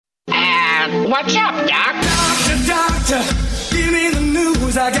What's up, Doc? Doctor, give me the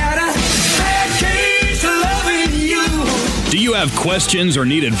news. I got a bad case of loving you. Do you have questions or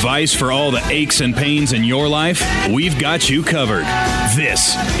need advice for all the aches and pains in your life? We've got you covered.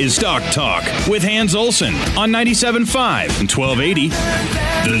 This is Doc Talk with Hans Olsen on 97.5 and 1280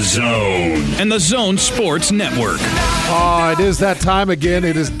 The Zone and the Zone Sports Network. It is that time again.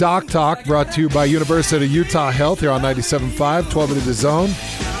 It is Doc Talk, brought to you by University of Utah Health here on 97.5, 1280 The Zone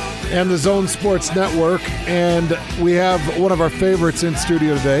and the Zone Sports Network. And we have one of our favorites in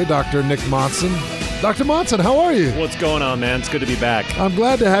studio today, Dr. Nick Monson. Dr. Monson, how are you? What's going on, man? It's good to be back. I'm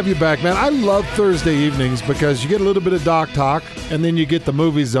glad to have you back, man. I love Thursday evenings because you get a little bit of Doc Talk, and then you get the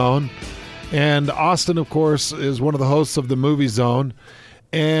Movie Zone. And Austin, of course, is one of the hosts of the Movie Zone.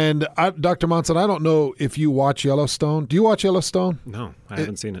 And Dr. Monson, I don't know if you watch Yellowstone. Do you watch Yellowstone? No, I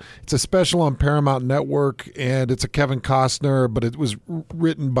haven't seen it. It's a special on Paramount Network, and it's a Kevin Costner, but it was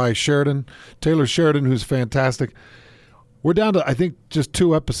written by Taylor Sheridan, who's fantastic. We're down to, I think, just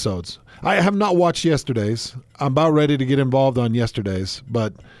 2 episodes. I have not watched yesterday's. I'm about ready to get involved on yesterday's,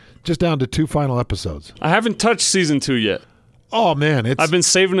 but just down to 2 final episodes. I haven't touched season 2 yet. Oh, man. I've been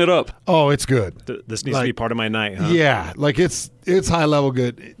saving it up. Oh, it's good. This needs to be part of my night, huh? Yeah, it's high level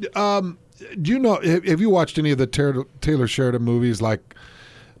good. Do you know, have you watched any of the Taylor Sheridan movies? Like,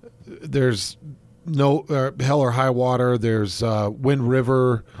 there's Hell or High Water, there's Wind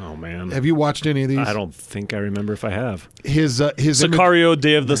River. Oh, man. Have you watched any of these? I don't think I remember if I have. His Sicario,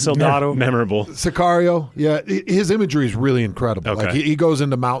 Day of the Soldado. Memorable. Sicario, yeah. His imagery is really incredible. Okay. Like he goes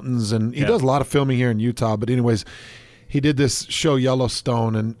into mountains, and he does a lot of filming here in Utah. But anyways, he did this show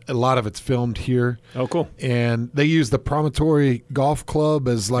Yellowstone, and a lot of it's filmed here. Oh, cool. And they use the Promontory Golf Club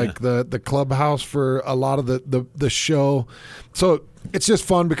as the clubhouse for a lot of the show. So it's just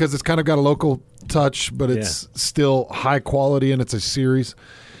fun because it's kind of got a local touch, but it's still high quality, and it's a series.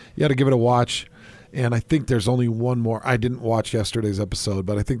 You got to give it a watch. And I think there's only one more. I didn't watch yesterday's episode,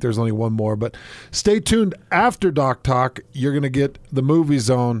 but I think there's only one more. But stay tuned after Doc Talk. You're going to get the Movie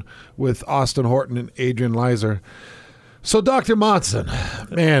Zone with Austin Horton and Adrian Leiser. So, Dr. Monson,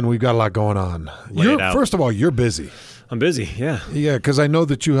 man, we've got a lot going on. First of all, you're busy. I'm busy, yeah. Yeah, because I know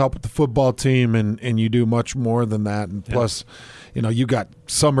that you help with the football team, and you do much more than that. And plus, you got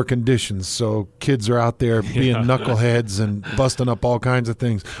summer conditions, so kids are out there being knuckleheads and busting up all kinds of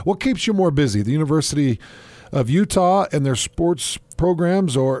things. What keeps you more busy, the University of Utah and their sports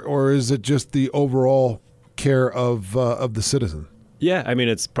programs, or is it just the overall care of the citizen? Yeah, I mean,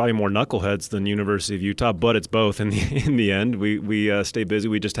 it's probably more knuckleheads than University of Utah, but it's both in the end. We stay busy.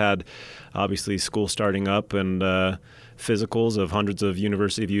 We just had, obviously, school starting up and physicals of hundreds of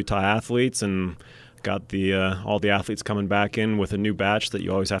University of Utah athletes, and got all the athletes coming back in with a new batch that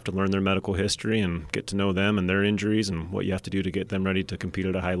you always have to learn their medical history and get to know them and their injuries and what you have to do to get them ready to compete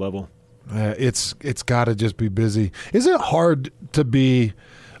at a high level. It's got to just be busy. Is it hard to be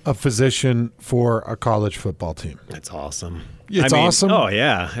a physician for a college football team? It's awesome. It's awesome? Oh,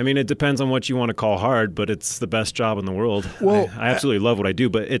 yeah. I mean, it depends on what you want to call hard, but it's the best job in the world. Well, I absolutely love what I do,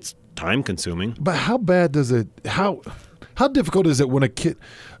 but it's time-consuming. But how bad does it – how difficult is it when a kid –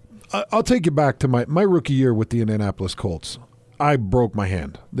 I'll take you back to my rookie year with the Indianapolis Colts. I broke my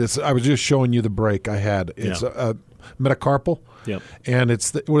hand. I was just showing you the break I had. It's a metacarpal. Yep. And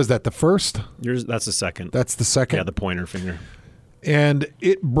it's what is that, the first? That's the second. That's the second? Yeah, the pointer finger. And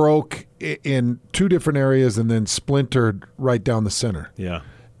it broke in 2 different areas and then splintered right down the center. Yeah.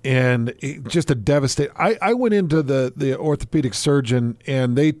 And just a devastating. I went into the orthopedic surgeon,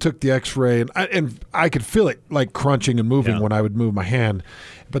 and they took the X-ray, and I could feel it like crunching and moving when I would move my hand.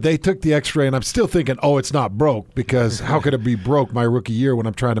 But they took the X-ray, and I'm still thinking, oh, it's not broke, because how could it be broke my rookie year when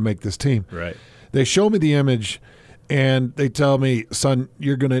I'm trying to make this team? Right. They show me the image, and they tell me, son,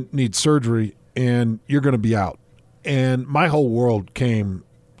 you're going to need surgery, and you're going to be out. And my whole world came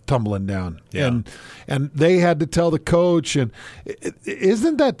tumbling down. Yeah. And they had to tell the coach. And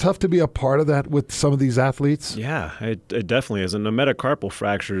isn't that tough to be a part of that with some of these athletes? Yeah, it definitely is. And a metacarpal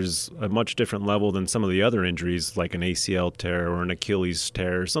fracture is a much different level than some of the other injuries, like an ACL tear or an Achilles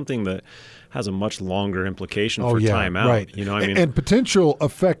tear, or something that has a much longer implication for time out. Right. You know what I mean? And potential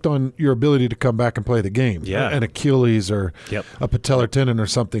effect on your ability to come back and play the game. Yeah. An Achilles or a patellar tendon or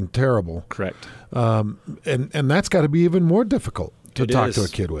something terrible. Correct. And that's got to be even more difficult to talk to a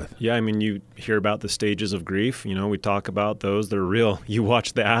kid with. Yeah, I mean, you hear about the stages of grief. We talk about those. They're real. You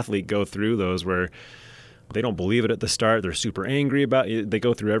watch the athlete go through those where they don't believe it at the start. They're super angry about it. They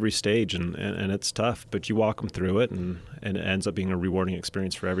go through every stage, and it's tough. But you walk them through it, and it ends up being a rewarding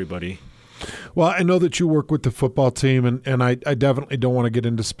experience for everybody. Well, I know that you work with the football team, and I definitely don't want to get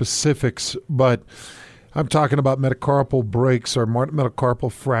into specifics, but I'm talking about metacarpal breaks or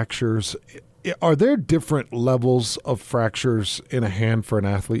metacarpal fractures. Are there different levels of fractures in a hand for an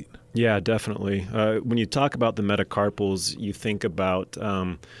athlete? Yeah, definitely. When you talk about the metacarpals, you think about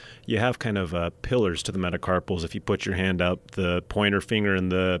you have kind of pillars to the metacarpals. If you put your hand up, the pointer finger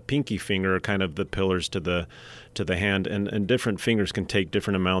and the pinky finger are kind of the pillars to the hand, and different fingers can take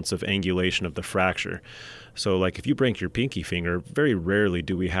different amounts of angulation of the fracture. So like if you break your pinky finger, very rarely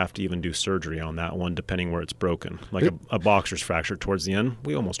do we have to even do surgery on that one, depending where it's broken. Like a boxer's fracture towards the end,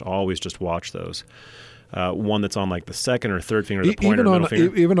 we almost always just watch those. One that's on like the second or third finger, the pointer, middle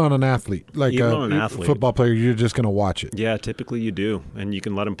finger. Even on an athlete, like on an athlete. Football player, you're just going to watch it. Yeah, typically you do, and you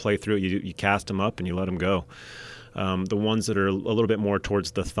can let them play through it. You cast them up and you let them go. The ones that are a little bit more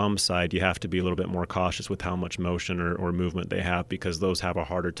towards the thumb side, you have to be a little bit more cautious with how much motion or movement they have, because those have a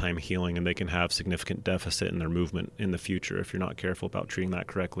harder time healing and they can have significant deficit in their movement in the future if you're not careful about treating that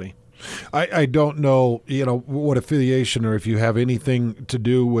correctly. I don't know, what affiliation or if you have anything to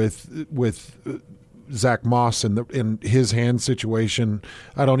do with Zach Moss in his hand situation.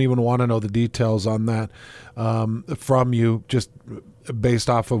 I don't even want to know the details on that from you, just based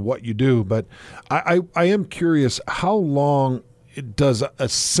off of what you do. But I am curious, how long does a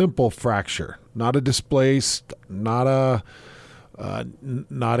simple fracture, not a displaced, not a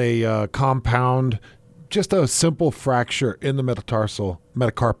compound, just a simple fracture in the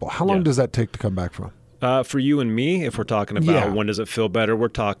metacarpal, how long does that take to come back from? For you and me, if we're talking about when does it feel better, we're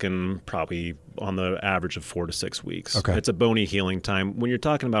talking probably on the average of 4 to 6 weeks. Okay. It's a bony healing time. When you're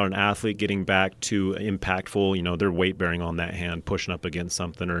talking about an athlete getting back to impactful, their weight bearing on that hand, pushing up against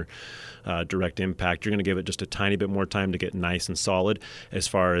something or direct impact, you're going to give it just a tiny bit more time to get nice and solid as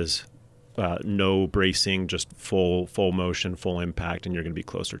far as no bracing, just full motion, full impact, and you're going to be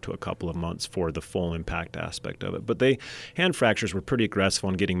closer to a couple of months for the full impact aspect of it. But hand fractures were pretty aggressive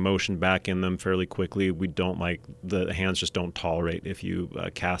on getting motion back in them fairly quickly. We don't like, the hands just don't tolerate if you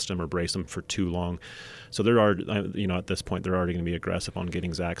cast them or brace them for too long. So there are, at this point, they're already going to be aggressive on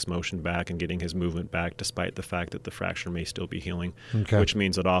getting Zach's motion back and getting his movement back, despite the fact that the fracture may still be healing, which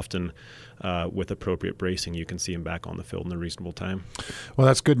means that often with appropriate bracing, you can see him back on the field in a reasonable time. Well,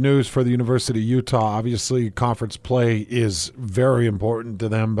 that's good news for the University of Utah. Obviously, conference play is very important to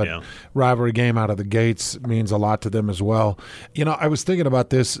them, but rivalry game out of the gates means a lot to them as well. I was thinking about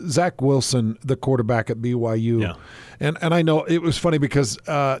this. Zach Wilson, the quarterback at BYU, and I know it was funny because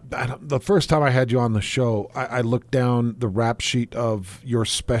the first time I had you on the show, I looked down the rap sheet of your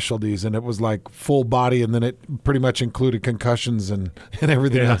specialties, and it was like full body, and then it pretty much included concussions and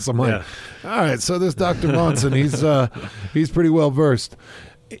everything else. I'm like, all right, so this Dr. Monson, he's pretty well versed.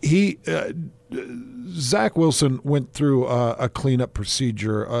 Zach Wilson went through a cleanup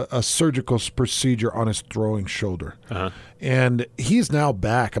procedure, a surgical procedure on his throwing shoulder. And he's now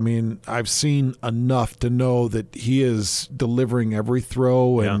back. I mean, I've seen enough to know that he is delivering every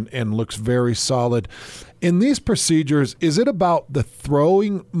throw and looks very solid. In these procedures, is it about the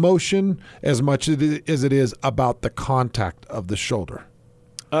throwing motion as much as it is about the contact of the shoulder?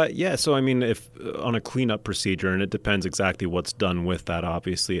 So I mean, if on a cleanup procedure, and it depends exactly what's done with that,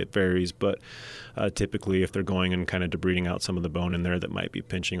 obviously it varies, but typically if they're going and kind of debriding out some of the bone in there that might be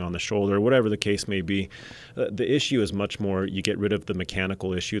pinching on the shoulder, whatever the case may be, the issue is much more, you get rid of the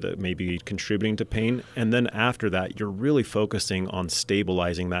mechanical issue that may be contributing to pain, and then after that, you're really focusing on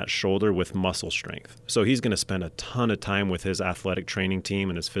stabilizing that shoulder with muscle strength. So he's going to spend a ton of time with his athletic training team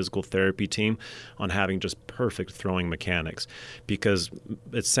and his physical therapy team on having just perfect throwing mechanics, because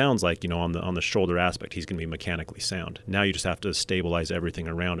it sounds like, on the shoulder aspect, he's going to be mechanically sound. Now you just have to stabilize everything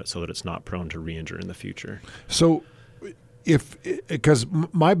around it so that it's not prone to re-injure in the future. So because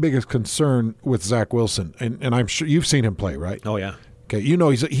my biggest concern with Zach Wilson, and I'm sure you've seen him play, right? Oh, yeah. Okay,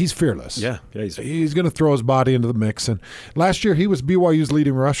 he's fearless. Yeah, he's going to throw his body into the mix. And last year he was BYU's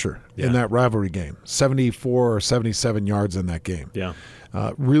leading rusher in that rivalry game, 74 or 77 yards in that game. Yeah,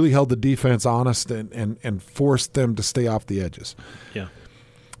 really held the defense honest and forced them to stay off the edges. Yeah.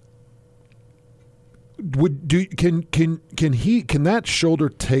 Can that shoulder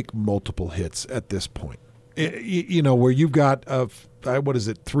take multiple hits at this point? Where you've got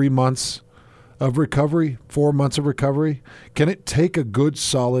 3 months of recovery, 4 months of recovery. Can it take a good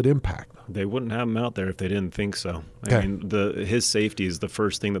solid impact? They wouldn't have him out there if they didn't think so. Okay. I mean, his safety is the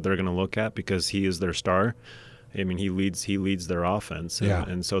first thing that they're going to look at, because he is their star. I mean, he leads their offense,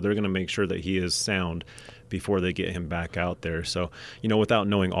 and so they're going to make sure that he is sound before they get him back out there. So, without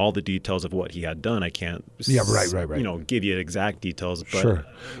knowing all the details of what he had done, I can't right. Give you exact details, but, sure.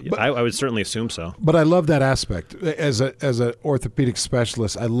 But I would certainly assume so. But I love that aspect. As an orthopedic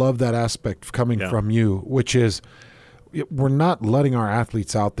specialist, I love that aspect coming from you, which is we're not letting our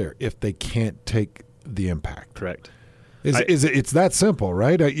athletes out there if they can't take the impact. Correct. It's that simple,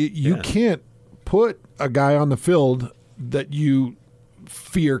 right? You can't put a guy on the field that you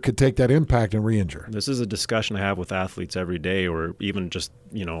fear could take that impact and re-injure. This is a discussion I have with athletes every day, or even just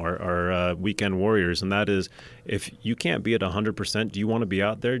our weekend warriors, and that is, if you can't be at 100%, do you want to be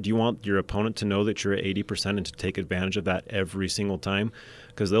out there? Do you want your opponent to know that you're at 80% and to take advantage of that every single time?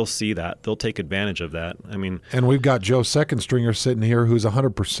 Because they'll see that. They'll take advantage of that. I mean, and we've got Joe Second Stringer sitting here who's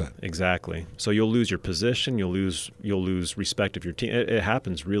 100%. Exactly. So you'll lose your position. You'll lose respect of your team. It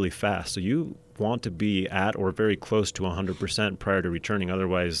happens really fast. So you want to be at or very close to 100% prior to returning.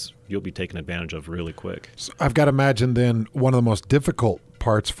 Otherwise, you'll be taken advantage of really quick. So I've got to imagine then one of the most difficult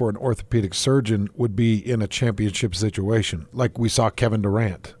parts for an orthopedic surgeon would be in a championship situation, like we saw Kevin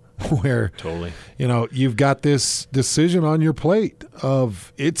Durant, where totally, you've got this decision on your plate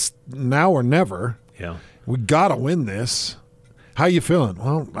of it's now or never. Yeah, we got to win this. How you feeling?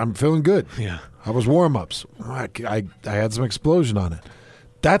 Well, I'm feeling good. Yeah, I was warm-ups. I had some explosion on it.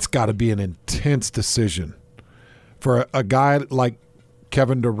 That's got to be an intense decision for a guy like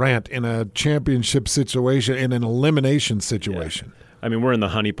Kevin Durant in a championship situation, in an elimination situation. Yeah. I mean, we're in the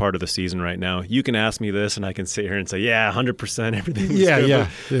honey part of the season right now. You can ask me this, and I can sit here and say, yeah, 100%, everything's good.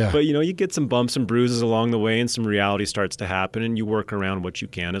 Yeah. But, you get some bumps and bruises along the way, and some reality starts to happen, and you work around what you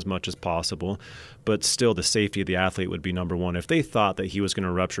can as much as possible. But still, the safety of the athlete would be number one. If they thought that he was going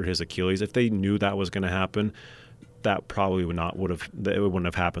to rupture his Achilles, if they knew that was going to happen, that probably wouldn't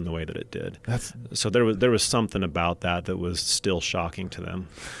have happened the way that it did. So there was something about that was still shocking to them.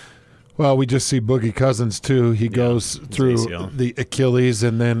 Well, we just see Boogie Cousins, too. He goes through the Achilles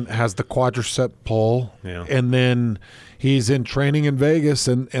and then has the quadricep pull. Yeah. And then he's in training in Vegas,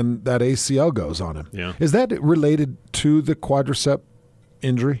 and that ACL goes on him. Yeah. Is that related to the quadricep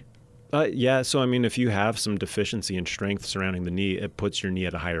injury? Yeah. So, I mean, if you have some deficiency in strength surrounding the knee, it puts your knee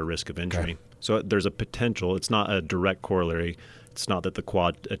at a higher risk of injury. Okay. So there's a potential. It's not a direct corollary. It's not that the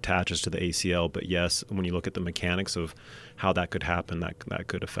quad attaches to the ACL, but yes, when you look at the mechanics of how that could happen, that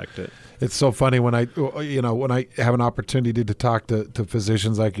could affect it. It's so funny when I have an opportunity to talk to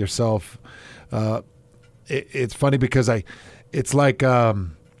physicians like yourself. It's funny because it's like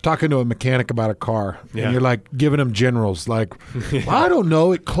talking to a mechanic about a car, and you're like giving them generals, like, well, I don't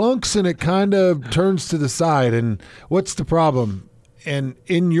know, it clunks and it kind of turns to the side, and what's the problem? And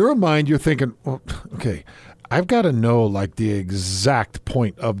in your mind, you're thinking, well, okay, I've got to know like the exact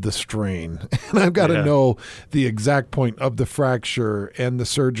point of the strain, and I've got to know the exact point of the fracture and the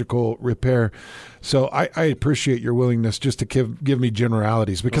surgical repair. So I appreciate your willingness just to give me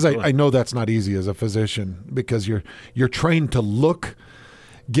generalities, because I know that's not easy as a physician, because you're trained to look,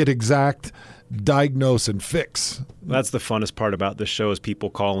 get exact, diagnose, and fix. That's the funnest part about this show, is people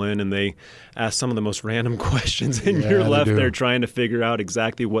call in and they ask some of the most random questions, and you're left there trying to figure out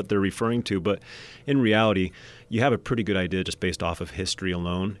exactly what they're referring to. But in reality, you have a pretty good idea just based off of history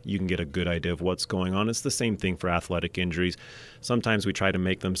alone. You can get a good idea of what's going on. It's the same thing for athletic injuries. Sometimes we try to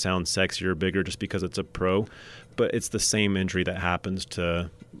make them sound sexier or bigger just because it's a pro, but it's the same injury that happens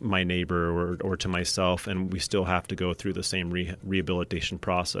to my neighbor or to myself, and we still have to go through the same rehabilitation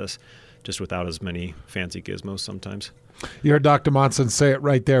process, just without as many fancy gizmos sometimes. You heard Dr. Monson say it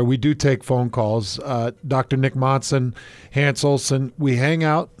right there. We do take phone calls. Dr. Nick Monson, Hans Olsen, we hang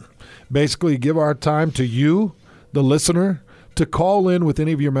out, basically give our time to you, the listener, to call in with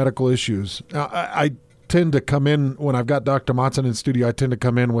any of your medical issues. Now, I tend to come in, when I've got Dr. Monson in studio, I tend to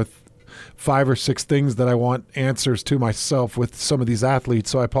come in with 5 or 6 things that I want answers to myself with some of these athletes.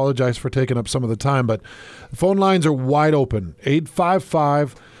 So I apologize for taking up some of the time, but the phone lines are wide open.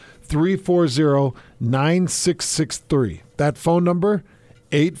 855-340-9663. That phone number,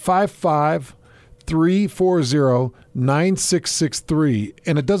 855-340-9663.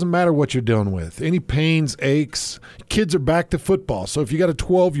 And it doesn't matter what you're dealing with. Any pains, aches. Kids are back to football. So if you got a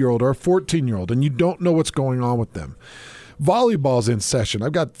 12-year-old or a 14-year-old and you don't know what's going on with them, volleyball's in session.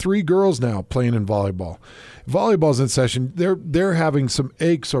 I've got 3 girls now playing in volleyball. Volleyball's in session. They're having some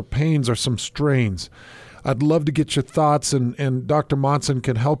aches or pains or some strains. I'd love to get your thoughts, and Dr. Monson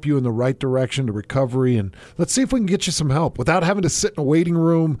can help you in the right direction to recovery. And let's see if we can get you some help without having to sit in a waiting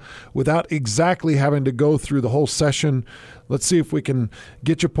room, without exactly having to go through the whole session. Let's see if we can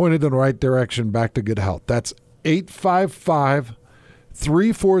get you pointed in the right direction back to good health. That's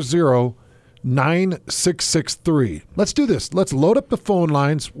 855-340-9663. Let's do this. Let's load up the phone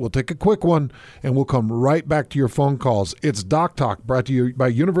lines. We'll take a quick one, and we'll come right back to your phone calls. It's Doc Talk, brought to you by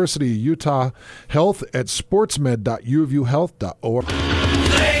University of Utah Health at sportsmed.uofuhealth.org.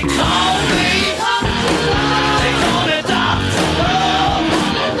 They call me Dr.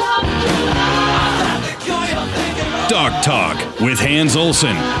 Doc Talk with Hans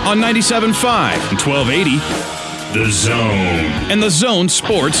Olsen on 97.5 and 1280 The Zone and the Zone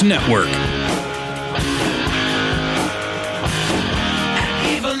Sports Network.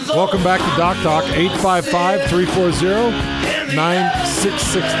 Welcome back to Doc Talk,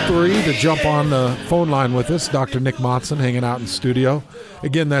 855-340-9663 to jump on the phone line with us. Dr. Nick Monson hanging out in studio.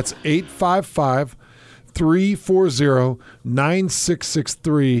 Again, that's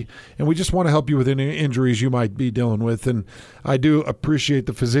 855-340-9663. And we just want to help you with any injuries you might be dealing with. And I do appreciate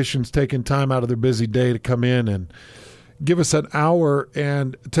the physicians taking time out of their busy day to come in and give us an hour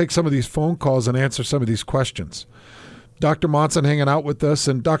and take some of these phone calls and answer some of these questions. Dr. Monson hanging out with us.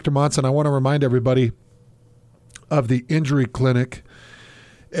 And Dr. Monson, I want to remind everybody of the injury clinic.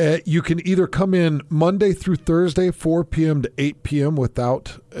 You can either come in Monday through Thursday, 4 p.m. to 8 p.m.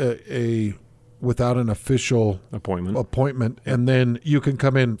 without an official appointment. And then you can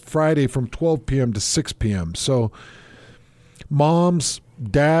come in Friday from 12 p.m. to 6 p.m. So moms,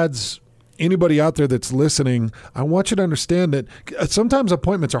 dads, anybody out there that's listening, I want you to understand that sometimes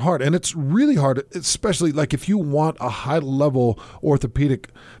appointments are hard, and it's really hard, especially like if you want a high-level orthopedic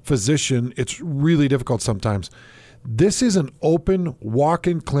physician, it's really difficult sometimes. This is an open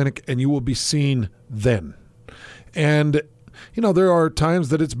walk-in clinic, and you will be seen then. And, you know, there are times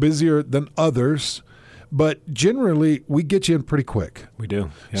that it's busier than others, but generally we get you in pretty quick. We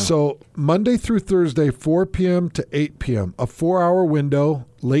do, yeah. So Monday through Thursday, 4 p.m. to 8 p.m., a 4-hour window,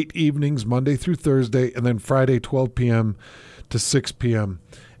 late evenings, Monday through Thursday, and then Friday, 12 p.m. to 6 p.m.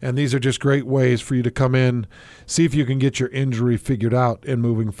 And these are just great ways for you to come in, see if you can get your injury figured out and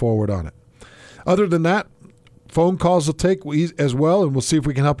moving forward on it. Other than that, phone calls will take as well, and we'll see if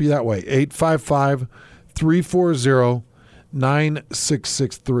we can help you that way.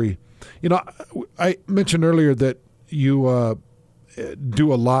 855-340-9663. You know, I mentioned earlier that you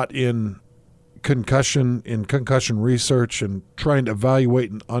do a lot in concussion research and trying to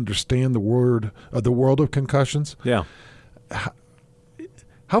evaluate and understand the world of concussions. Yeah.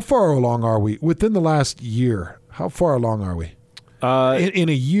 How far along are we within the last year? How far along are we in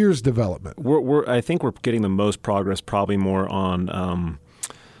a year's development? I think we're getting the most progress, probably more on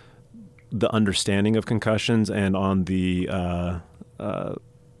the understanding of concussions and on the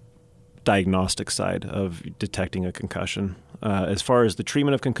diagnostic side of detecting a concussion. As far as the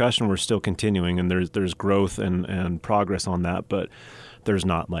treatment of concussion, we're still continuing, and there's growth and progress on that, but there's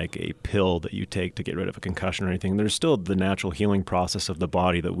not like a pill that you take to get rid of a concussion or anything. There's still the natural healing process of the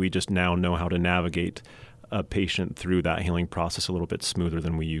body that we just now know how to navigate a patient through that healing process a little bit smoother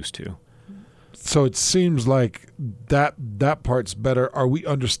than we used to. So it seems like that part's better. Are we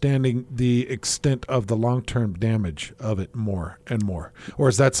understanding the extent of the long-term damage of it more and more? Or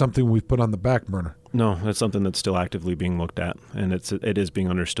is that something we've put on the back burner? No, that's something that's still actively being looked at, and it is being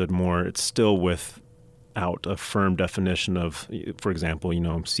understood more. It's still without a firm definition of, for example,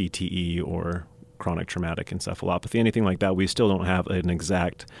 CTE or chronic traumatic encephalopathy, anything like that. We still don't have an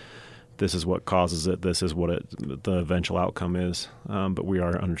exact, this is what causes it, this is what the eventual outcome is, but we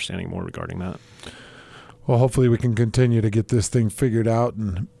are understanding more regarding that. Well, hopefully we can continue to get this thing figured out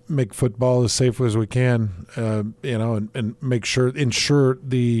and make football as safe as we can, and ensure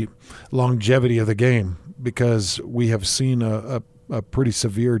the longevity of the game, because we have seen a pretty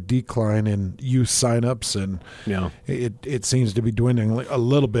severe decline in youth signups, and it seems to be dwindling a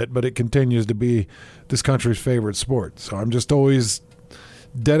little bit, but it continues to be this country's favorite sport. So I'm just always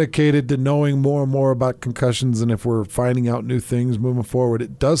dedicated to knowing more and more about concussions, and if we're finding out new things moving forward,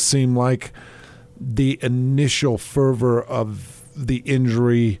 it does seem like the initial fervor of the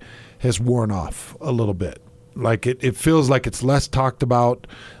injury has worn off a little bit. Like it feels like it's less talked about,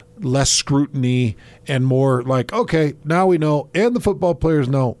 less scrutiny, and more like, okay, now we know, and the football players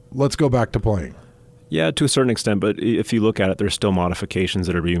know, let's go back to playing. Yeah, to a certain extent, but if you look at it, there's still modifications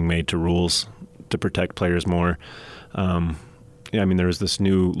that are being made to rules to protect players more. There's this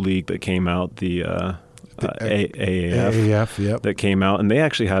new league that came out, the AAF, yep, that came out, and they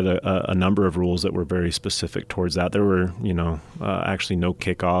actually had a number of rules that were very specific towards that. There were, actually no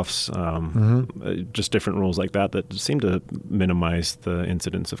kickoffs, just different rules like that seem to minimize the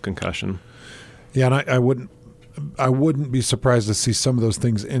incidence of concussion. Yeah, and I wouldn't be surprised to see some of those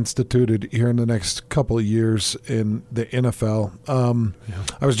things instituted here in the next couple of years in the NFL.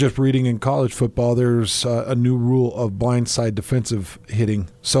 I was just reading in college football, there's a new rule of blindside defensive hitting.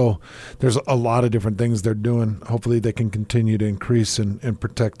 So there's a lot of different things they're doing. Hopefully they can continue to increase and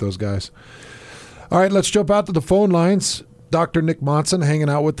protect those guys. All right, let's jump out to the phone lines. Dr. Nick Monson hanging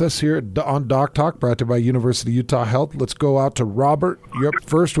out with us here on Doc Talk, brought to you by University of Utah Health. Let's go out to Robert. You're up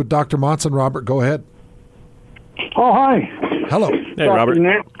first with Dr. Monson. Robert, go ahead. Oh, hi. Hello. Hey, Robert.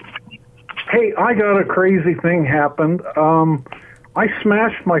 Nick. Hey, I got a crazy thing happened. I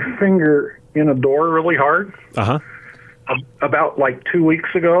smashed my finger in a door really hard about like 2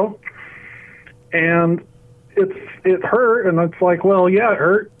 weeks ago, and it hurt, and it's like, well, yeah, it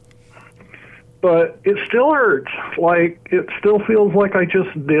hurt, but it still hurts. Like, it still feels like I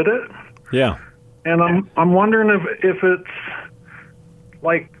just did it. Yeah. And I'm wondering if it's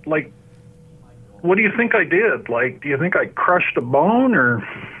like what do you think I did? Like, do you think I crushed a bone or?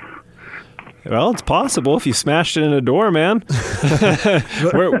 Well, it's possible if you smashed it in a door, man.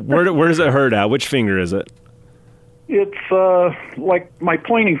 Where does it hurt at? Which finger is it? It's like my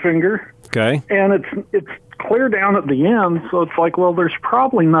pointing finger. Okay. And it's clear down at the end, so it's like, well, there's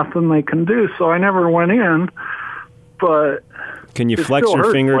probably nothing they can do. So I never went in, but can you flex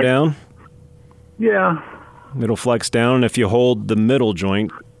your finger down? Yeah. It'll flex down, and if you hold the middle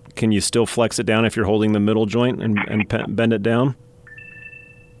joint, can you still flex it down if you're holding the middle joint and bend it down?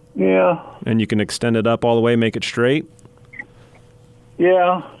 Yeah. And you can extend it up all the way, make it straight? Yeah.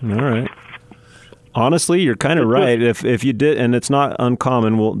 All right. Honestly, you're kind of right. If you did, and it's not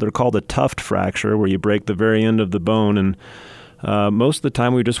uncommon, they're called a tuft fracture, where you break the very end of the bone, and most of the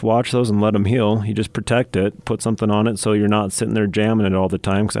time we just watch those and let them heal. You just protect it, put something on it so you're not sitting there jamming it all the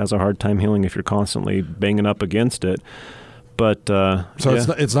time, because it has a hard time healing if you're constantly banging up against it. But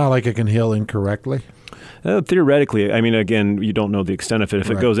it's not like it can heal incorrectly? Theoretically, I mean, again, you don't know the extent of it.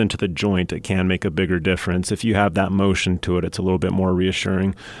 If it goes into the joint, it can make a bigger difference. If you have that motion to it, it's a little bit more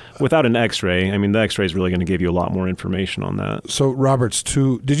reassuring. Without an X-ray, I mean, the X-ray is really going to give you a lot more information on that. So Robert's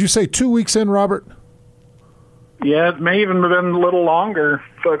did you say 2 weeks in, Robert? Yeah, it may even have been a little longer,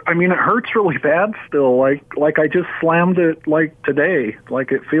 but I mean, it hurts really bad still. Like I just slammed it like today.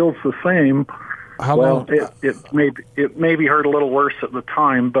 Like, it feels the same. How long? It maybe hurt a little worse at the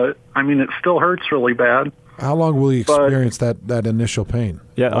time, but I mean, it still hurts really bad. How long will you experience that initial pain?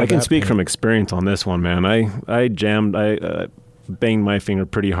 Yeah, I can speak from experience on this one, man. I banged my finger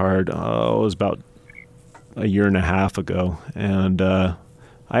pretty hard. It was about a year and a half ago, and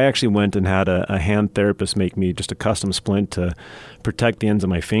I actually went and had a hand therapist make me just a custom splint to protect the ends of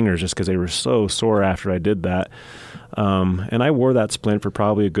my fingers, just because they were so sore after I did that. And I wore that splint for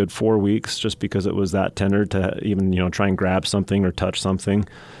probably a good 4 weeks, just because it was that tender to even, try and grab something or touch something.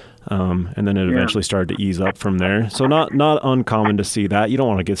 And then it eventually started to ease up from there. So not uncommon to see that. You don't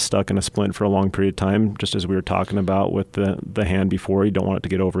want to get stuck in a splint for a long period of time, just as we were talking about with the hand before. You don't want it to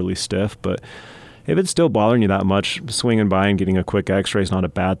get overly stiff, but if it's still bothering you that much, swinging by and getting a quick X-ray is not a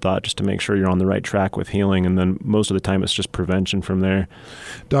bad thought, just to make sure you're on the right track with healing. And then most of the time, it's just prevention from there.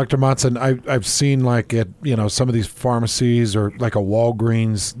 Dr. Monson, I've seen like at some of these pharmacies or like a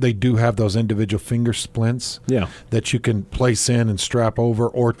Walgreens, they do have those individual finger splints that you can place in and strap over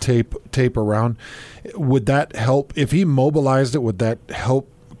or tape around. Would that help if he mobilized it? Would that help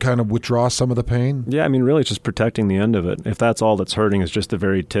kind of withdraw some of the pain? Yeah, I mean, really, it's just protecting the end of it. If that's all that's hurting is just the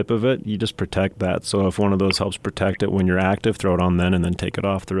very tip of it, you just protect that. So if one of those helps protect it when you're active, throw it on then, and then take it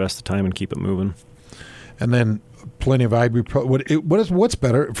off the rest of the time and keep it moving. And then plenty of ibuprofen. What's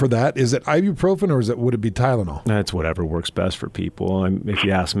better for that? Is it ibuprofen or would it be Tylenol? It's whatever works best for people. If you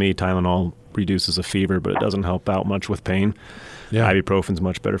ask me, Tylenol reduces a fever, but it doesn't help out much with pain. Yeah. Ibuprofen's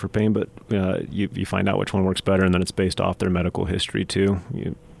much better for pain, but you find out which one works better, and then it's based off their medical history too.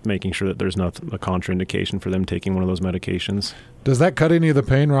 Making sure that there's not a contraindication for them taking one of those medications. Does that cut any of the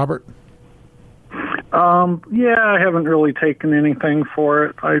pain, Robert? Yeah, I haven't really taken anything for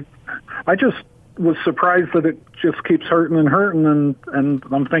it. I just was surprised that it just keeps hurting and hurting, and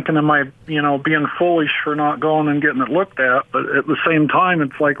I'm thinking, am I, being foolish for not going and getting it looked at? But at the same time,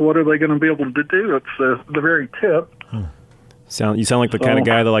 it's like, what are they going to be able to do? It's the very tip. You sound like the kind of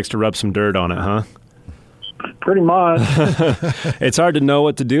guy that likes to rub some dirt on it, huh? Pretty much. It's hard to know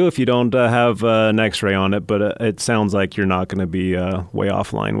what to do if you don't have an X-ray on it, but it sounds like you're not going to be way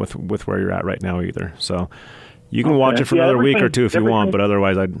offline with where you're at right now either. So you can watch it for another week or two if you want, but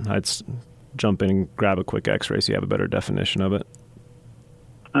otherwise I'd jump in and grab a quick X-ray so you have a better definition of it.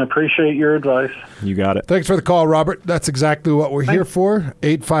 I appreciate your advice. You got it. Thanks for the call, Robert. That's exactly what we're here for.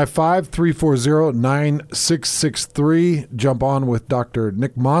 855-340-9663. Jump on with Dr.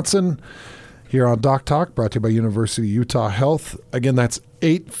 Nick Monson here on Doc Talk, brought to you by University of Utah Health. Again, that's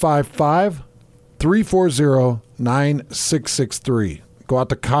 855-340-9663. Go out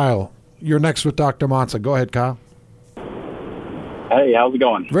to Kyle. You're next with Dr. Monson. Go ahead, Kyle. Hey, how's it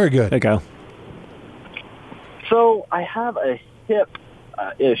going? Very good. Hey, Kyle. So I have a hip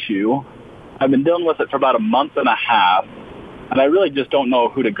issue. I've been dealing with it for about a month and a half, and I really just don't know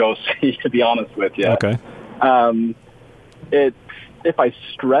who to go see, to be honest with you. Okay. If I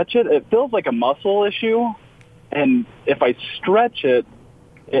stretch it, it feels like a muscle issue, and if I stretch it,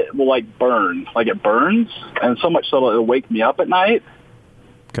 it will like burn, like it burns, and so much so it'll wake me up at night.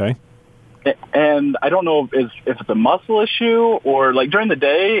 Okay. And I don't know if it's a muscle issue or like during the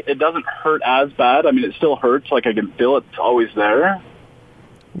day it doesn't hurt as bad. I mean, it still hurts. Like I can feel it's always there,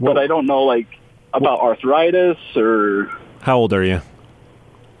 but I don't know like about arthritis or. How old are you?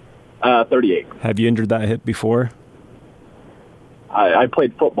 38. Have you injured that hip before? I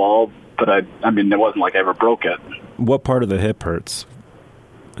played football, but I mean, it wasn't like I ever broke it. What part of the hip hurts?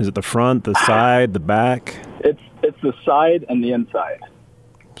 Is it the front, the side, the back? It's the side and the inside.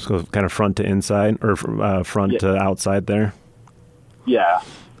 So kind of front to inside or front to outside there? Yeah.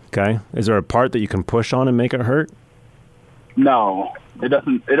 Okay. Is there a part that you can push on and make it hurt? No, it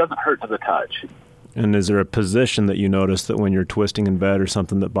doesn't hurt to the touch. And is there a position that you notice that when you're twisting in bed or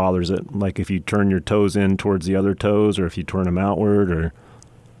something that bothers it? Like if you turn your toes in towards the other toes or if you turn them outward or?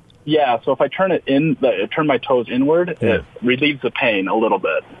 Yeah, so if I turn my toes inward, it relieves the pain a little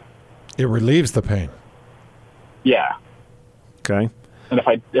bit. It relieves the pain. Yeah. Okay. And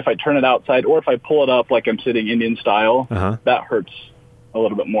if I turn it outside or if I pull it up like I'm sitting Indian style, that hurts a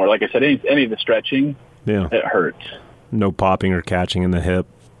little bit more. Like I said, any of the stretching, it hurts. No popping or catching in the hip?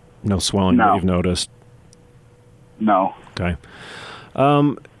 No swelling that you've noticed? No. Okay.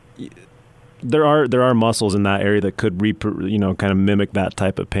 There are muscles in that area that could kind of mimic that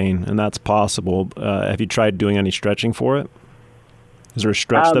type of pain, and that's possible. Have you tried doing any stretching for it? Is there a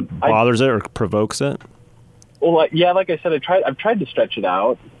stretch that bothers it or provokes it? Well, yeah, like I said, I've tried to stretch it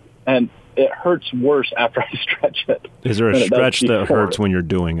out, and it hurts worse after I stretch it. Is there a stretch that hurts when you're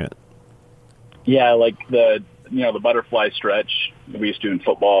doing it? Yeah, like the butterfly stretch that we used to do in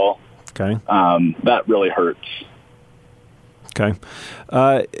football. Okay. That really hurts. Okay.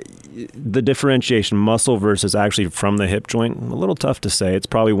 The differentiation, muscle versus actually from the hip joint, a little tough to say. It's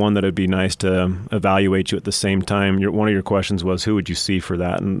probably one that would be nice to evaluate you at the same time. One of your questions was, who would you see for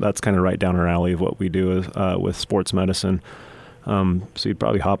that? And that's kind of right down our alley of what we do with sports medicine. So you'd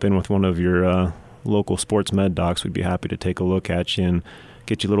probably hop in with one of your local sports med docs. We'd be happy to take a look at you and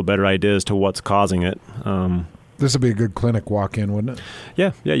get you a little better idea as to what's causing it. This would be a good clinic walk-in, wouldn't it?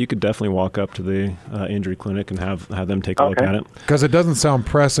 Yeah, you could definitely walk up to the injury clinic and have them take a look at it. Because it doesn't sound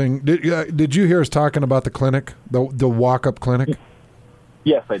pressing. Did you hear us talking about the clinic, the walk-up clinic?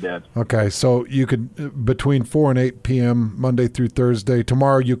 Yes, I did. Okay, so you could, between 4 and 8 p.m., Monday through Thursday.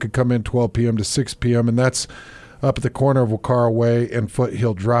 Tomorrow you could come in 12 p.m. to 6 p.m., and that's up at the corner of Wacara Way and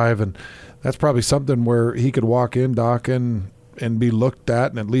Foothill Drive, and that's probably something where he could walk in, doc, and be looked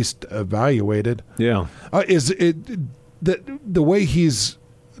at and at least evaluated. Yeah. Is it the way he's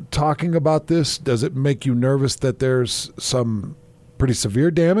talking about this, does it make you nervous that there's some pretty severe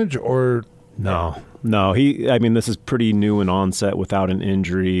damage or? No. This is pretty new in onset without an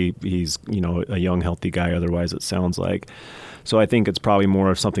injury. He's, a young, healthy guy otherwise, it sounds like. So I think it's probably more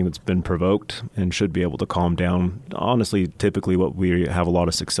of something that's been provoked and should be able to calm down. Honestly, typically what we have a lot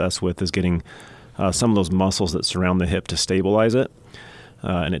of success with is getting some of those muscles that surround the hip to stabilize it,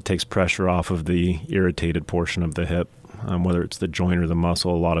 and it takes pressure off of the irritated portion of the hip, whether it's the joint or the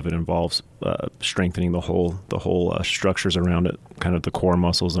muscle. A lot of it involves strengthening the whole structures around it, kind of the core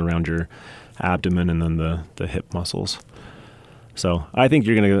muscles around your abdomen, and then the hip muscles. So I think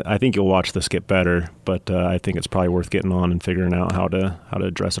you'll watch this get better, but I think it's probably worth getting on and figuring out how to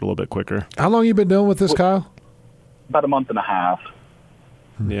address it a little bit quicker. How long you been dealing with this, Kyle? About a month and a half.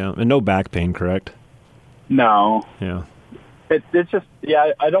 Yeah, and no back pain, correct? No. Yeah. It's just,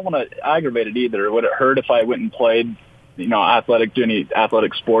 I don't want to aggravate it either. Would it hurt if I went and played, do any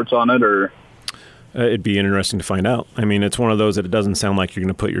athletic sports on it, or? It'd be interesting to find out. I mean, it's one of those that it doesn't sound like you're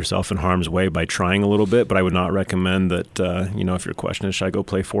going to put yourself in harm's way by trying a little bit, but I would not recommend that, if your question is, should I go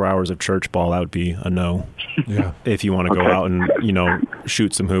play 4 hours of church ball, that would be a no. Yeah. If you want to go out and,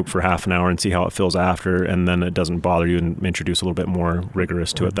 shoot some hoop for half an hour and see how it feels after, and then it doesn't bother you and introduce a little bit more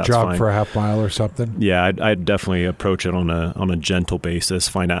rigorous to it, that's jog fine. For a half mile or something? Yeah, I'd definitely approach it on a gentle basis,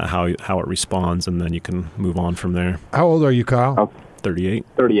 find out how it responds, and then you can move on from there. How old are you, Kyle? 38.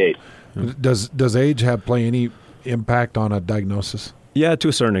 38. Does age play any impact on a diagnosis? Yeah, to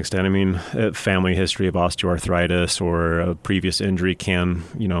a certain extent. I mean, a family history of osteoarthritis or a previous injury can,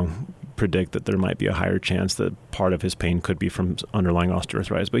 predict that there might be a higher chance that part of his pain could be from underlying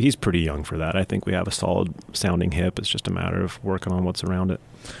osteoarthritis. But he's pretty young for that. I think we have a solid sounding hip. It's just a matter of working on what's around it.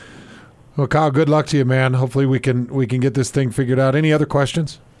 Well, Kyle, good luck to you, man. Hopefully we can get this thing figured out. Any other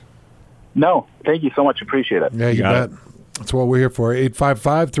questions? No. Thank you so much. Appreciate it. Yeah, you bet. That's what we're here for.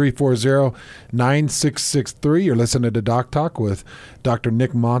 855-340-9663. You're listening to Doc Talk with Dr.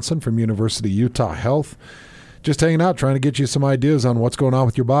 Nick Monson from University of Utah Health. Just hanging out, trying to get you some ideas on what's going on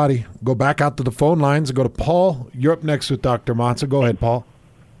with your body. Go back out to the phone lines and go to Paul. You're up next with Dr. Monson. Go ahead, Paul.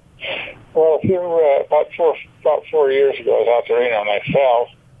 about 4 years ago, I was out there and I fell.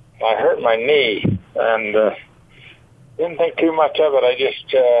 I hurt my knee, and didn't think too much of it. I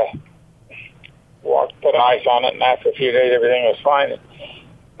just put ice on it, and after a few days, everything was fine. And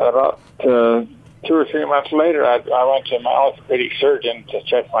about 2 or 3 months later, I went to my orthopedic surgeon to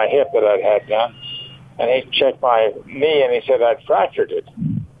check my hip that I'd had done, and he checked my knee, and he said I'd fractured it.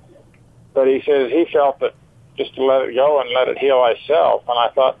 But he says he felt that just to let it go and let it heal myself. And I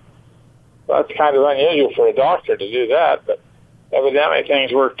thought, well, that's kind of unusual for a doctor to do that, but evidently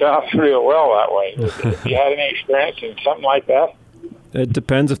things worked out real well that way. Have you had any experience in something like that? It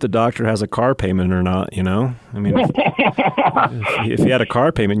depends if the doctor has a car payment or not, you know? I mean, if you had a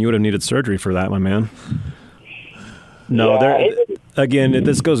car payment, you would have needed surgery for that, my man. No, again,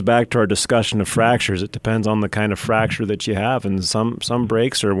 this goes back to our discussion of fractures. It depends on the kind of fracture that you have, and some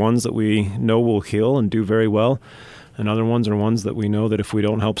breaks are ones that we know will heal and do very well, and other ones are ones that we know that if we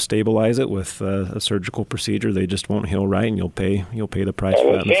don't help stabilize it with a surgical procedure, they just won't heal right, and you'll pay the price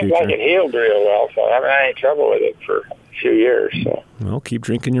for that in the future. It seems like it healed real well, so I haven't had any trouble with it for a few years. So. Well, keep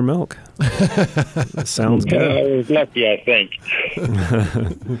drinking your milk. Sounds good. I was lucky, I think.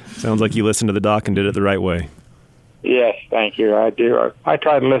 Sounds like you listened to the doc and did it the right way. Yes, thank you. I do. I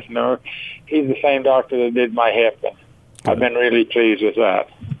try to listen to her. He's the same doctor that did my hip, and I've been really pleased with that.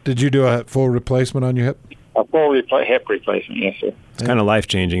 Did you do a full replacement on your hip? A full hip replacement, yes, sir. It's kind of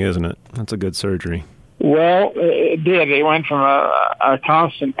life-changing, isn't it? That's a good surgery. Well, it did. It went from a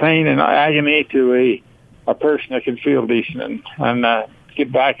constant pain and agony to a person that can feel decent and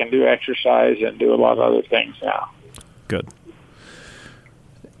get back and do exercise and do a lot of other things now. Good.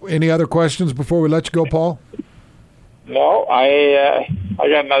 Any other questions before we let you go, Paul? No, I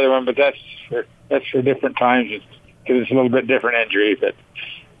got another one, but that's for different times because it's a little bit different injury. But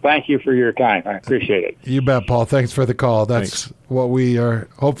thank you for your time. I appreciate it. You bet, Paul. Thanks for the call. That's what we are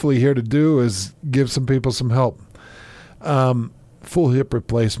hopefully here to do, is give some people some help. Full hip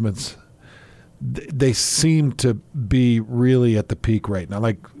replacements, they seem to be really at the peak right now,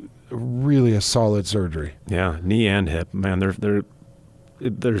 like really a solid surgery. Yeah, knee and hip, man. They're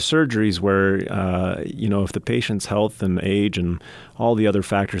surgeries where, if the patient's health and age and all the other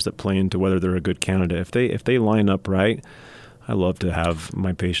factors that play into whether they're a good candidate, if they line up right, I love to have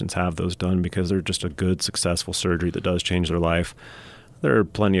my patients have those done because they're just a good, successful surgery that does change their life. There are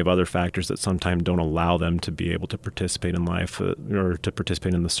plenty of other factors that sometimes don't allow them to be able to participate in life or to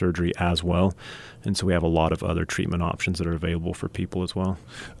participate in the surgery as well. And so we have a lot of other treatment options that are available for people as well.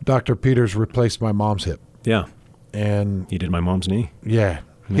 Dr. Peters replaced my mom's hip. Yeah. And he did my mom's knee. Yeah.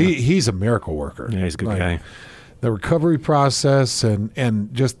 He's a miracle worker. Yeah, he's a good guy. The recovery process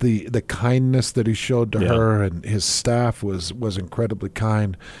and just the kindness that he showed to her and his staff was incredibly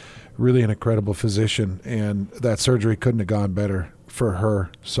kind. Really an incredible physician, and that surgery couldn't have gone better for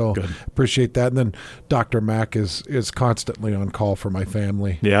her. So appreciate that. And then Dr. Mack is constantly on call for my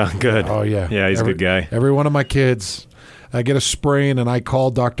family. Yeah, good. Oh, yeah. Yeah, he's a good guy. Every one of my kids, I get a sprain and I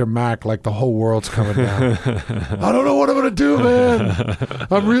call Dr. Mack like the whole world's coming down. I don't know what I'm going to do, man.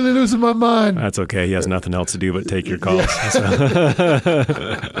 I'm really losing my mind. That's okay. He has nothing else to do but take your calls.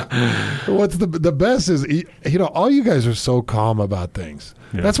 What's the best is, all you guys are so calm about things.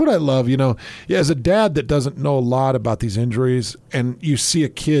 Yeah. That's what I love. As a dad that doesn't know a lot about these injuries, and you see a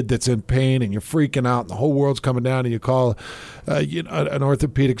kid that's in pain and you're freaking out and the whole world's coming down, and you call an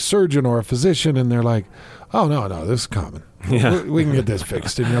orthopedic surgeon or a physician, and they're like, oh, no, this is common. Yeah. We can get this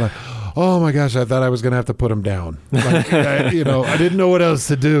fixed. And you're like, oh, my gosh, I thought I was going to have to put him down. Like, I didn't know what else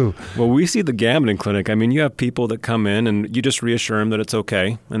to do. Well, we see the gamut in clinic. I mean, you have people that come in and you just reassure them that it's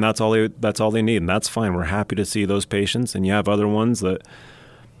okay, and that's all they need, and that's fine. We're happy to see those patients. And you have other ones that,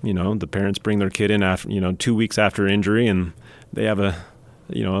 the parents bring their kid in after, 2 weeks after injury, and they have a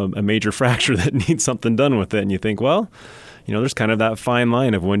major fracture that needs something done with it. And you think, well, there's kind of that fine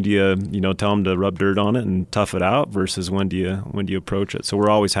line of when do you, tell them to rub dirt on it and tough it out versus when do you approach it. So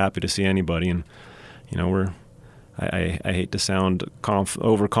we're always happy to see anybody, and I hate to sound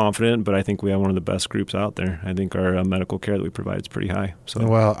overconfident, but I think we have one of the best groups out there. I think our medical care that we provide is pretty high. So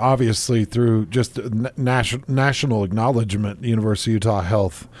well, obviously through just national acknowledgement, University of Utah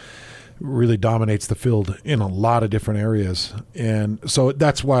Health really dominates the field in a lot of different areas. And so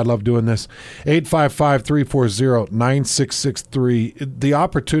that's why I love doing this. 855-340-9663. The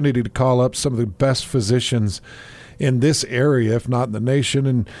opportunity to call up some of the best physicians in this area, if not in the nation,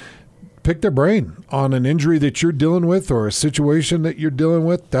 and pick their brain on an injury that you're dealing with or a situation that you're dealing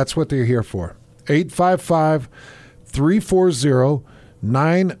with. That's what they're here for.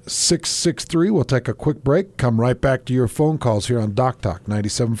 855-340-9663. We'll take a quick break. Come right back to your phone calls here on Doc Talk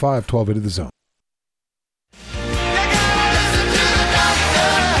 97.5, 1280 The Zone.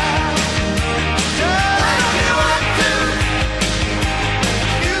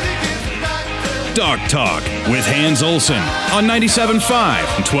 Doc Talk with Hans Olsen on 97.5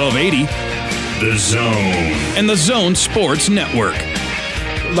 and 1280. The Zone and the Zone Sports Network.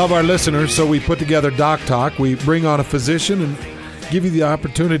 Love our listeners, so we put together Doc Talk. We bring on a physician and give you the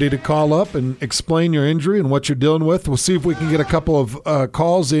opportunity to call up and explain your injury and what you're dealing with. We'll see if we can get a couple of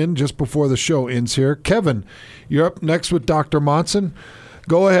calls in just before the show ends here. Kevin, you're up next with Dr. Monson.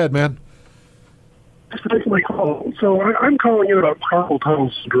 Go ahead, man. Thanks for taking my call. So I'm calling in about carpal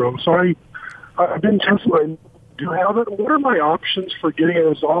tunnel syndrome. So I've been tested. I do have it. What are my options for getting it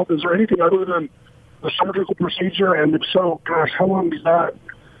resolved? Is there anything other than the surgical procedure? And if so, gosh, how long does that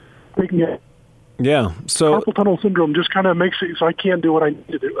take me? Yeah, so carpal tunnel syndrome just kind of makes it so I can't do what I need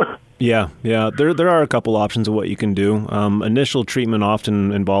to do. Yeah. There are a couple options of what you can do. Initial treatment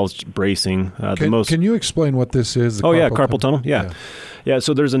often involves bracing. Can you explain what this is? Carpal tunnel. Yeah.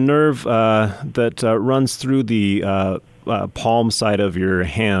 So there's a nerve that runs through the palm side of your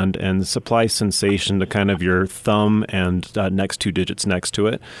hand and supplies sensation to kind of your thumb and next two digits next to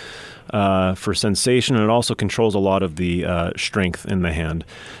it. For sensation, and it also controls a lot of the strength in the hand.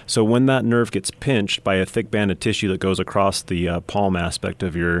 So when that nerve gets pinched by a thick band of tissue that goes across the palm aspect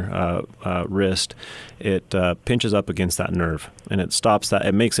of your wrist, it pinches up against that nerve, and it stops that.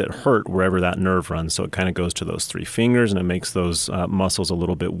 It makes it hurt wherever that nerve runs, so it kind of goes to those three fingers, and it makes those muscles a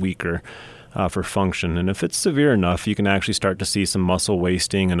little bit weaker for function. And if it's severe enough, you can actually start to see some muscle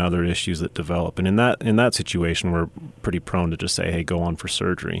wasting and other issues that develop. And in that situation, we're pretty prone to just say, hey, go on for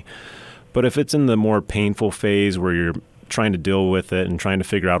surgery. But if it's in the more painful phase where you're trying to deal with it and trying to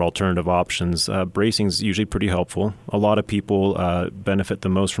figure out alternative options, bracing is usually pretty helpful. A lot of people benefit the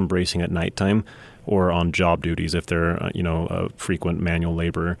most from bracing at nighttime or on job duties if they're a frequent manual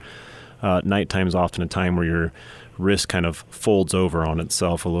laborer. Nighttime is often a time where your wrist kind of folds over on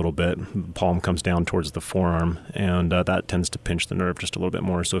itself a little bit. Palm comes down towards the forearm, and that tends to pinch the nerve just a little bit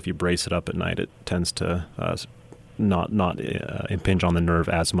more. So if you brace it up at night, it tends to not impinge on the nerve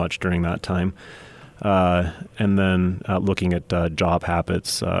as much during that time. And then looking at job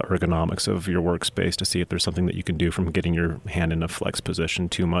habits, ergonomics of your workspace to see if there's something that you can do from getting your hand in a flex position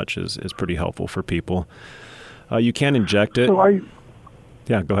too much is pretty helpful for people. You can inject it.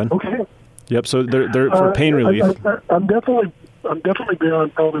 Yeah, go ahead. Okay. Yep. So they're for pain relief. I'm definitely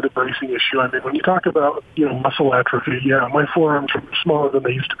beyond probably the bracing issue. I mean, when you talk about muscle atrophy, my forearms are smaller than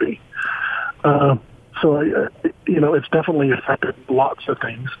they used to be. So it's definitely affected lots of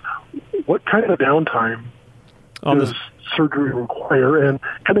things. What kind of downtime does surgery require, and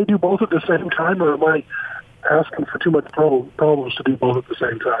can they do both at the same time, or am I asking for too much problems to do both at the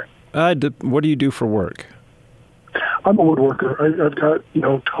same time? What do you do for work? I'm a woodworker. I've got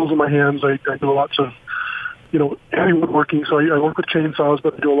tools in my hands. I do lots of heavy woodworking. So I work with chainsaws,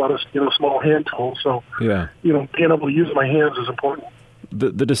 but I do a lot of small hand tools. So being able to use my hands is important.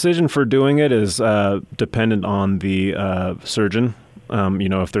 The decision for doing it is dependent on the surgeon.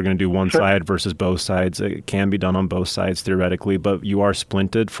 If they're going to do one side versus both sides, it can be done on both sides theoretically, but you are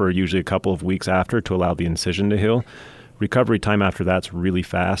splinted for usually a couple of weeks after to allow the incision to heal. Recovery time after that's really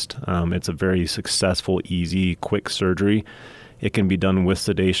fast. It's a very successful, easy, quick surgery. It can be done with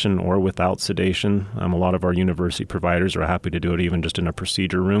sedation or without sedation. A lot of our university providers are happy to do it even just in a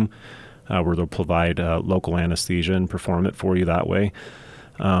procedure room where they'll provide local anesthesia and perform it for you that way.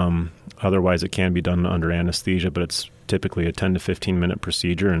 Otherwise, it can be done under anesthesia, but it's typically a 10 to 15-minute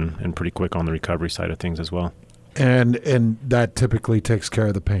procedure and pretty quick on the recovery side of things as well. And that typically takes care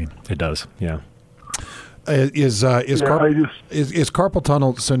of the pain. It does, yeah. Is carpal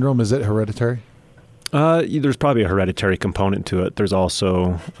tunnel syndrome, is it hereditary? There's probably a hereditary component to it. There's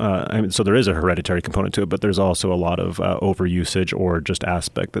also, so there is a hereditary component to it, but there's also a lot of overusage or just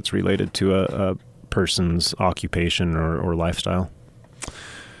aspect that's related to a person's occupation or lifestyle.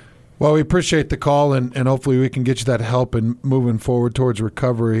 Well, we appreciate the call, and hopefully we can get you that help in moving forward towards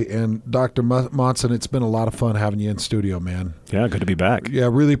recovery. And Dr. Monson, it's been a lot of fun having you in studio, man. Yeah, good to be back. Yeah,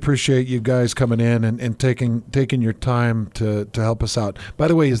 really appreciate you guys coming in and taking your time to help us out. By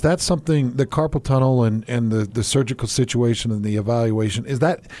the way, is that something, the carpal tunnel and the surgical situation and the evaluation, is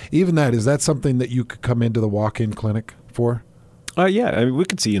that something that you could come into the walk-in clinic for? Yeah, we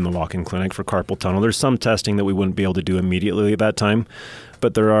could see you in the walk-in clinic for carpal tunnel. There's some testing that we wouldn't be able to do immediately at that time,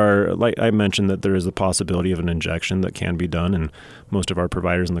 but there are, like I mentioned, that there is the possibility of an injection that can be done, and most of our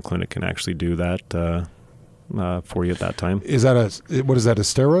providers in the clinic can actually do that for you at that time. Is that a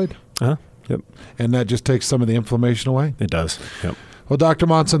steroid? Uh-huh. Yep. And that just takes some of the inflammation away? It does, yep. Well, Dr.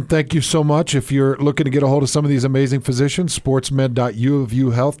 Monson, thank you so much. If you're looking to get a hold of some of these amazing physicians,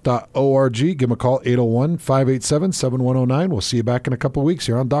 sportsmed.uofuhealth.org. Give them a call, 801-587-7109. We'll see you back in a couple of weeks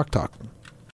here on Doc Talk.